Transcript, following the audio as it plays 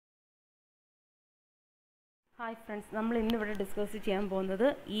Hi friends, നമ്മൾ ഇന്നിവിടെ discuss ചെയ്യാൻ പോകുന്നത്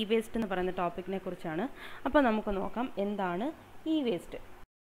വേസ്റ്റ് എന്ന് പറയുന്ന ടോപ്പിക്കിനെ കുറിച്ചാണ്. അപ്പോൾ നമുക്ക് നോക്കാം എന്താണ് വേസ്റ്റ്.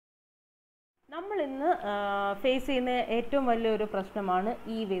 നമ്മൾ ഇന്ന് ഫേസ് ചെയ്യുന്ന ഏറ്റവും വലിയൊരു പ്രശ്നമാണ്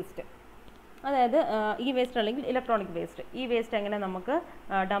വേസ്റ്റ്. അതായത് വേസ്റ്റ് അല്ലെങ്കിൽ ഇലക്ട്രോണിക് വേസ്റ്റ്. വേസ്റ്റ് എങ്ങനെ നമുക്ക്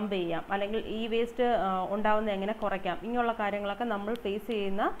ഡംപ് ചെയ്യാം, അല്ലെങ്കിൽ വേസ്റ്റ് ഉണ്ടാവുന്നത് എങ്ങനെ കുറയ്ക്കാം, ഇങ്ങനെയുള്ള കാര്യങ്ങളൊക്കെ നമ്മൾ ഫേസ്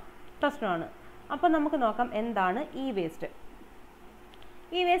ചെയ്യുന്ന പ്രശ്നമാണ്. അപ്പോൾ നമുക്ക് നോക്കാം എന്താണ് വേസ്റ്റ്.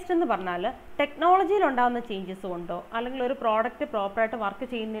 വേസ്റ്റ് എന്ന് പറഞ്ഞാൽ ടെക്നോളജിയിൽ ഉണ്ടാകുന്ന ചേഞ്ചസ് കൊണ്ടോ അല്ലെങ്കിൽ ഒരു പ്രോഡക്റ്റ് പ്രോപ്പറായിട്ട് വർക്ക്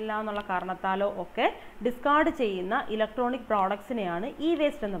ചെയ്യുന്നില്ല എന്നുള്ള കാരണത്താലോ ഒക്കെ ഡിസ്കാർഡ് ചെയ്യുന്ന ഇലക്ട്രോണിക് പ്രോഡക്ട്സിനെയാണ്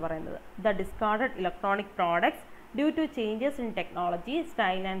വേസ്റ്റ് എന്ന് പറയുന്നത്. The discarded electronic products due to changes in technology,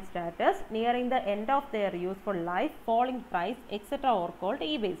 style and status, nearing the end of their useful life, falling price, etc. are called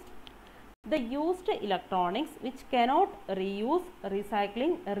e-waste. The used electronics which cannot reuse,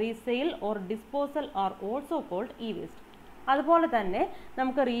 recycling, resale or disposal are also called e-waste. അതുപോലെ തന്നെ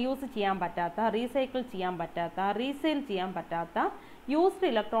നമുക്ക് reuse ചെയ്യാൻ പറ്റാത്ത, recycle ചെയ്യാൻ പറ്റാത്ത, resale ചെയ്യാൻ പറ്റാത്ത used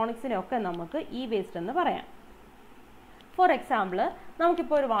ഇലക്ട്രോണിക്സിനെയൊക്കെ നമുക്ക് വേസ്റ്റ് എന്ന് പറയാം. ഫോർ എക്സാമ്പിൾ,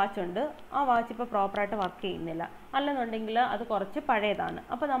 നമുക്കിപ്പോൾ ഒരു വാച്ച് ഉണ്ട്, ആ വാച്ച് ഇപ്പോൾ പ്രോപ്പറായിട്ട് വർക്ക് ചെയ്യുന്നില്ല, അല്ലെന്നുണ്ടെങ്കിൽ അത് കുറച്ച് പഴയതാണ്.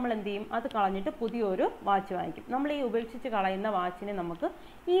 അപ്പോൾ നമ്മൾ എന്ത് ചെയ്യും, അത് കളഞ്ഞിട്ട് പുതിയൊരു വാച്ച് വാങ്ങിക്കും. നമ്മൾ ഉപേക്ഷിച്ച് കളയുന്ന വാച്ചിനെ നമുക്ക്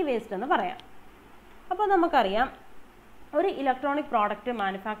വേസ്റ്റ് എന്ന് പറയാം. അപ്പോൾ നമുക്കറിയാം, ഒരു ഇലക്ട്രോണിക് പ്രോഡക്റ്റ്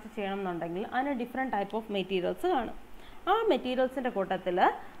മാനുഫാക്ചർ ചെയ്യണം എന്നുണ്ടെങ്കിൽ അതിന് ഡിഫറെൻറ്റ് ടൈപ്പ് ഓഫ് മെറ്റീരിയൽസ് കാണും. ആ മെറ്റീരിയൽസിൻ്റെ കൂട്ടത്തിൽ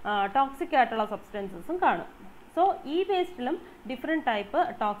ടോക്സിക് ആയിട്ടുള്ള സബ്സ്റ്റൻസസും കാണും. So വേസ്റ്റിലും different type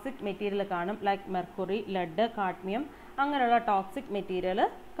toxic material കാണും. ലൈക്ക് മെർക്കുറി, ലെഡ്, കാഡ്മിയം, അങ്ങനെയുള്ള ടോക്സിക് മെറ്റീരിയൽ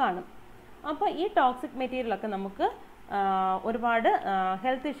കാണും. അപ്പോൾ ഈ ടോക്സിക് മെറ്റീരിയലൊക്കെ നമുക്ക് ഒരുപാട്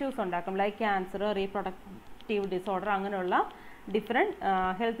ഹെൽത്ത് ഇഷ്യൂസ് ഉണ്ടാക്കും. ലൈക്ക് ക്യാൻസർ, റീപ്രൊഡക്റ്റീവ് ഡിസോർഡർ, അങ്ങനെയുള്ള ഡിഫറെൻറ്റ്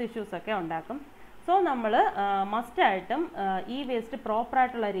ഹെൽത്ത് ഇഷ്യൂസൊക്കെ ഉണ്ടാക്കും. സോ നമ്മൾ മസ്റ്റായിട്ടും വേസ്റ്റ്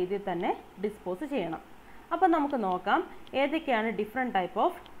പ്രോപ്പറായിട്ടുള്ള രീതിയിൽ തന്നെ ഡിസ്പോസ് ചെയ്യണം. അപ്പോൾ നമുക്ക് നോക്കാം ഏതൊക്കെയാണ് different type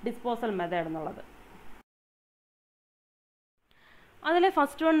of disposal method എന്നുള്ളത്. അതിലെ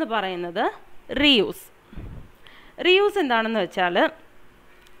ഫസ്റ്റ് വൺ എന്ന് പറയുന്നത് റീയൂസ്. റീയൂസ് എന്താണെന്ന് വെച്ചാൽ,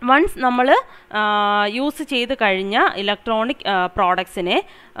 വൺസ് നമ്മൾ യൂസ് ചെയ്ത് കഴിഞ്ഞ ഇലക്ട്രോണിക് പ്രോഡക്ട്സിനെ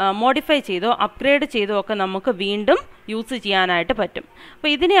മോഡിഫൈ ചെയ്തോ അപ്ഗ്രേഡ് ചെയ്തോ ഒക്കെ നമുക്ക് വീണ്ടും യൂസ് ചെയ്യാനായിട്ട് പറ്റും. അപ്പോൾ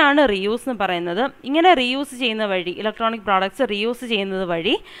ഇതിനെയാണ് റീയൂസ് എന്ന് പറയുന്നത്. ഇങ്ങനെ റീയൂസ് ചെയ്യുന്ന വഴി, ഇലക്ട്രോണിക് പ്രോഡക്ട്സ് റീയൂസ് ചെയ്യുന്നത്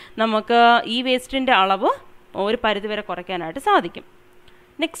വഴി നമുക്ക് വേസ്റ്റിൻ്റെ അളവ് ഒരു പരിധിവരെ കുറയ്ക്കാനായിട്ട് സാധിക്കും.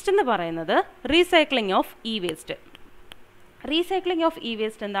 നെക്സ്റ്റ് എന്ന് പറയുന്നത് recycling of waste. Recycling of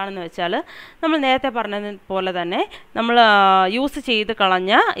waste എന്താണെന്ന് വെച്ചാൽ, നമ്മൾ നേരത്തെ പറഞ്ഞത് പോലെ തന്നെ നമ്മൾ യൂസ് ചെയ്ത്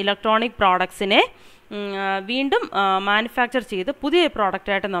കളഞ്ഞ ഇലക്ട്രോണിക് പ്രോഡക്ട്സിനെ വീണ്ടും മാനുഫാക്ചർ ചെയ്ത് പുതിയ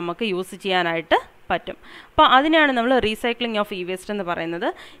പ്രോഡക്റ്റായിട്ട് നമുക്ക് യൂസ് ചെയ്യാനായിട്ട് പറ്റും. അപ്പോൾ അതിനെയാണ് നമ്മൾ റീസൈക്ലിംഗ് ഓഫ് വേസ്റ്റ് എന്ന് പറയുന്നത്.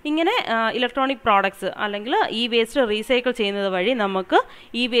 ഇങ്ങനെ ഇലക്ട്രോണിക് പ്രോഡക്ട്സ് അല്ലെങ്കിൽ വേസ്റ്റ് റീസൈക്കിൾ ചെയ്യുന്നത് വഴി നമുക്ക്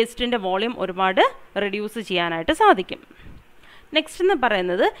വേസ്റ്റിൻ്റെ വോളിയം ഒരുപാട് റെഡ്യൂസ് ചെയ്യാനായിട്ട് സാധിക്കും. നെക്സ്റ്റ് എന്ന്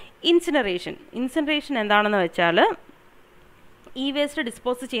പറയുന്നത് ഇൻസിനറേഷൻ. ഇൻസിനറേഷൻ എന്താണെന്ന് വെച്ചാൽ, വേസ്റ്റ്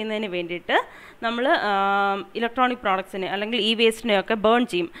ഡിസ്പോസ് ചെയ്യുന്നതിന് വേണ്ടിയിട്ട് നമ്മൾ ഇലക്ട്രോണിക് പ്രോഡക്ട്സിനെ അല്ലെങ്കിൽ വേസ്റ്റിനെയൊക്കെ ബേൺ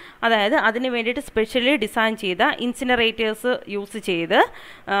ചെയ്യും. അതായത് അതിന് വേണ്ടിയിട്ട് സ്പെഷ്യലി ഡിസൈൻ ചെയ്ത ഇൻസിനറേറ്റേഴ്സ് യൂസ് ചെയ്ത്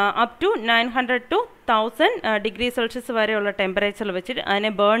up to 900 to 1000 degree Celsius വരെയുള്ള ടെമ്പറേച്ചറിൽ വെച്ചിട്ട്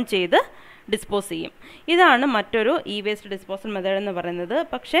അതിനെ ബേൺ ചെയ്ത് ഡിസ്പോസ് ചെയ്യും. ഇതാണ് മറ്റൊരു വേസ്റ്റ് ഡിസ്പോസൽ മെത്തേഡ് എന്ന് പറയുന്നത്.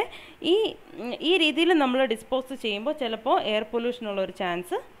 പക്ഷേ ഈ രീതിയിൽ നമ്മൾ ഡിസ്പോസ് ചെയ്യുമ്പോൾ ചിലപ്പോൾ എയർ പൊല്യൂഷനുള്ള ഒരു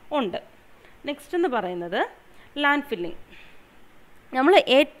ചാൻസ് ഉണ്ട്. നെക്സ്റ്റ് എന്ന് പറയുന്നത് ലാൻഡ് ഫില്ലിംഗ്. നമ്മൾ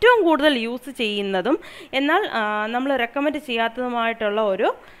ഏറ്റവും കൂടുതൽ യൂസ് ചെയ്യുന്നതും എന്നാൽ നമ്മൾ റെക്കമെൻഡ് ചെയ്യാത്തതുമായിട്ടുള്ള ഒരു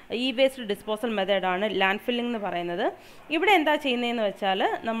വേസ്റ്റ് ഡിസ്പോസൽ മെത്തേഡാണ് ലാൻഡ് ഫില്ലിംഗ് എന്ന് പറയുന്നത്. ഇവിടെ എന്താ ചെയ്യുന്നതെന്ന് വെച്ചാൽ,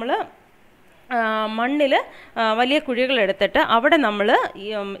 നമ്മൾ മണ്ണിൽ വലിയ കുഴികൾ എടുത്തിട്ട് അവിടെ നമ്മൾ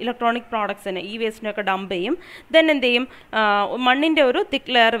ഇലക്ട്രോണിക് പ്രോഡക്ട്സിനെ വേസ്റ്റിനൊക്കെ ഡംപ് ചെയ്യും. ദെൻ എന്ത് ചെയ്യും, മണ്ണിൻ്റെ ഒരു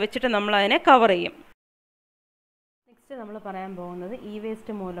തിക്ക് ലെയർ വെച്ചിട്ട് നമ്മൾ അതിനെ കവർ ചെയ്യും. നെക്സ്റ്റ് നമ്മൾ പറയാൻ പോകുന്നത്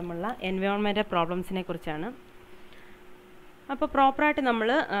വേസ്റ്റ് മൂലമുള്ള എൻവയോൺമെൻറ്റൽ പ്രോബ്ലംസിനെ കുറിച്ചാണ്. അപ്പോൾ പ്രോപ്പറായിട്ട് നമ്മൾ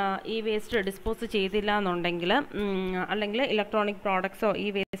വേസ്റ്റ് ഡിസ്പോസ് ചെയ്തില്ല എന്നുണ്ടെങ്കിൽ, അല്ലെങ്കിൽ ഇലക്ട്രോണിക് പ്രോഡക്ട്സോ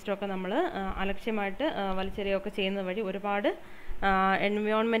വേസ്റ്റോ ഒക്കെ നമ്മൾ അലക്ഷ്യമായിട്ട് വലിച്ചെറിയൊക്കെ ചെയ്യുന്നത് വഴി ഒരുപാട്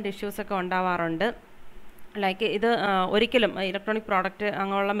എൻവയോൺമെൻറ്റ് ഇഷ്യൂസൊക്കെ ഉണ്ടാവാറുണ്ട്. ലൈക്ക് ഇത് ഒരിക്കലും ഇലക്ട്രോണിക് പ്രോഡക്റ്റ്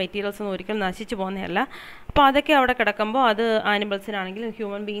അങ്ങനെയുള്ള മെറ്റീരിയൽസ് ഒന്നും ഒരിക്കലും നശിച്ചു പോകുന്നതല്ല. അപ്പോൾ അതൊക്കെ അവിടെ കിടക്കുമ്പോൾ അത് ആനിമൽസിനാണെങ്കിലും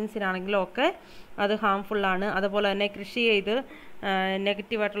ഹ്യൂമൻ ബീയിങ്സിനാണെങ്കിലും ഒക്കെ അത് ഹാംഫുള്ളാണ്. അതുപോലെ തന്നെ കൃഷി ചെയ്ത്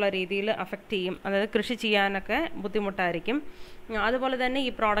നെഗറ്റീവായിട്ടുള്ള രീതിയിൽ അഫക്റ്റ് ചെയ്യും. അതായത് കൃഷി ചെയ്യാനൊക്കെ ബുദ്ധിമുട്ടായിരിക്കും. അതുപോലെ തന്നെ ഈ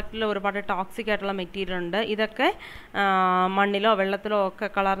പ്രോഡക്റ്റിൽ ഒരുപാട് ടോക്സിക് ആയിട്ടുള്ള മെറ്റീരിയൽ ഉണ്ട്. ഇതൊക്കെ മണ്ണിലോ വെള്ളത്തിലോ ഒക്കെ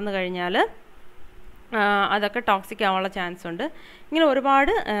കലർന്നു കഴിഞ്ഞാൽ അതൊക്കെ ടോക്സിക് ആവാനുള്ള ചാൻസ് ഉണ്ട്. ഇങ്ങനെ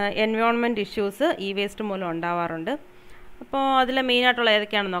ഒരുപാട് എൻവയോൺമെൻറ്റ് ഇഷ്യൂസ് വേസ്റ്റ് മൂലം ഉണ്ടാവാറുണ്ട്. അപ്പോൾ അതിൽ മെയിനായിട്ടുള്ള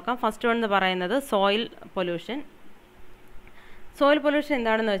ഏതൊക്കെയാണെന്ന് നോക്കാം. ഫസ്റ്റ് വൺ എന്ന് പറയുന്നത് സോയിൽ പൊല്യൂഷൻ. സോയിൽ പൊല്യൂഷൻ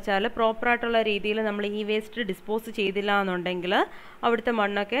എന്താണെന്ന് വെച്ചാൽ, പ്രോപ്പറായിട്ടുള്ള രീതിയിൽ നമ്മൾ വേസ്റ്റ് ഡിസ്പോസ് ചെയ്തില്ല എന്നുണ്ടെങ്കിൽ അവിടുത്തെ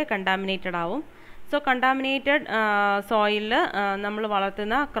മണ്ണൊക്കെ കണ്ടാമിനേറ്റഡ് ആവും. സോ കണ്ടാമിനേറ്റഡ് സോയിലിൽ നമ്മൾ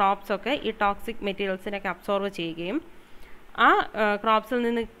വളർത്തുന്ന ക്രോപ്സൊക്കെ ഈ ടോക്സിക് മെറ്റീരിയൽസിനൊക്കെ അബ്സോർവ് ചെയ്യുകയും ആ ക്രോപ്സിൽ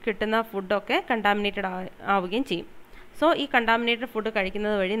നിന്ന് കിട്ടുന്ന ഫുഡൊക്കെ കണ്ടാമിനേറ്റഡ് ആവുകയും ചെയ്യും. സോ ഈ കണ്ടാമിനേറ്റഡ് ഫുഡ്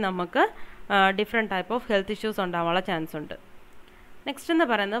കഴിക്കുന്നത് വഴി നമുക്ക് different type of health issues ഉണ്ടാവാനുള്ള ചാൻസ് ഉണ്ട്. നെക്സ്റ്റ് എന്ന്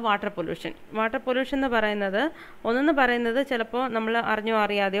പറയുന്നത് വാട്ടർ പൊല്യൂഷൻ. വാട്ടർ പൊല്യൂഷൻ എന്ന് പറയുന്നത് ഒന്നെന്ന് പറയുന്നത് ചിലപ്പോൾ നമ്മൾ അറിഞ്ഞോ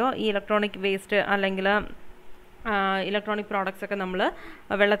അറിയാതെയോ ഈ ഇലക്ട്രോണിക് വേസ്റ്റ് അല്ലെങ്കിൽ ഇലക്ട്രോണിക് പ്രോഡക്റ്റ്സ് ഒക്കെ നമ്മൾ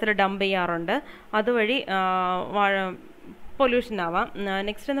വെള്ളത്തിൽ ഡംപ് ചെയ്യാറുണ്ട്. അതുവഴി പൊല്യൂഷൻ ആവാം.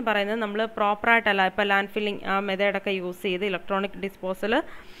 നെക്സ്റ്റ് എന്ന് പറയുന്നത് നമ്മൾ പ്രോപ്പറായിട്ടല്ല, ഇപ്പോൾ ലാൻഡ് ഫില്ലിങ് ആ മെത്തേഡൊക്കെ യൂസ് ചെയ്ത് ഇലക്ട്രോണിക് ഡിസ്പോസൽ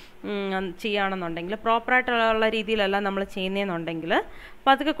ചെയ്യുകയാണെന്നുണ്ടെങ്കിൽ പ്രോപ്പറായിട്ടുള്ള രീതിയിലല്ല നമ്മൾ ചെയ്യുന്നതെന്നുണ്ടെങ്കിൽ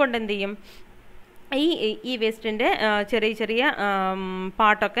അപ്പോൾ അതൊക്കെ കൊണ്ട് എന്ത് ചെയ്യും, ഈ വേസ്റ്റിൻ്റെ ചെറിയ ചെറിയ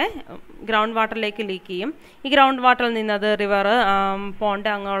പാർട്ടൊക്കെ ഗ്രൗണ്ട് വാട്ടറിലേക്ക് ലീക്ക് ചെയ്യും. ഈ ഗ്രൗണ്ട് വാട്ടറിൽ നിന്ന് അത് റിവർ,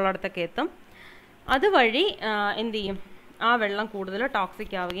 പോണ്ട് അങ്ങനെയുള്ളിടത്തൊക്കെ എത്തും. അതുവഴി എന്ത് ചെയ്യും, ആ വെള്ളം കൂടുതൽ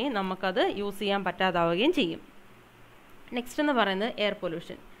ടോക്സിക് ആവുകയും നമുക്കത് യൂസ് ചെയ്യാൻ പറ്റാതാവുകയും ചെയ്യും. നെക്സ്റ്റ് എന്ന് പറയുന്നത് എയർ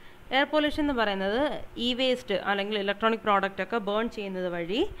പൊല്യൂഷൻ. എയർ പൊല്യൂഷൻ എന്ന് പറയുന്നത് ഈ വേസ്റ്റ് അല്ലെങ്കിൽ ഇലക്ട്രോണിക് പ്രോഡക്റ്റ് ഒക്കെ ബേൺ ചെയ്യുന്നത്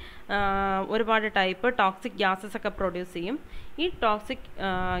വഴി ഒരുപാട് ടൈപ്പ് ടോക്സിക് ഗ്യാസസ് ഒക്കെ പ്രൊഡ്യൂസ് ചെയ്യും. ഈ ടോക്സിക്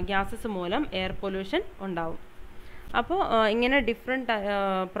ഗ്യാസസ് മൂലം എയർ പൊല്യൂഷൻ ഉണ്ടാവും. അപ്പോൾ ഇങ്ങനെ ഡിഫറെൻറ്റ്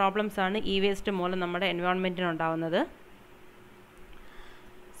പ്രോബ്ലംസ് ആണ് ഈ വേസ്റ്റ് മൂലം നമ്മുടെ എൻവയോൺമെൻറ്റിന് ഉണ്ടാവുന്നത്.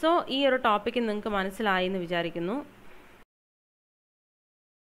 സോ ഈ ഒരു ടോപ്പിക്ക് നിങ്ങൾക്ക് മനസ്സിലായി എന്ന് വിചാരിക്കുന്നു.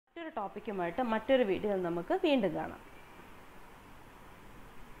 മറ്റൊരു ടോപ്പിക്കുമായിട്ട് മറ്റൊരു വീഡിയോയിൽ നമുക്ക് വീണ്ടും കാണാം.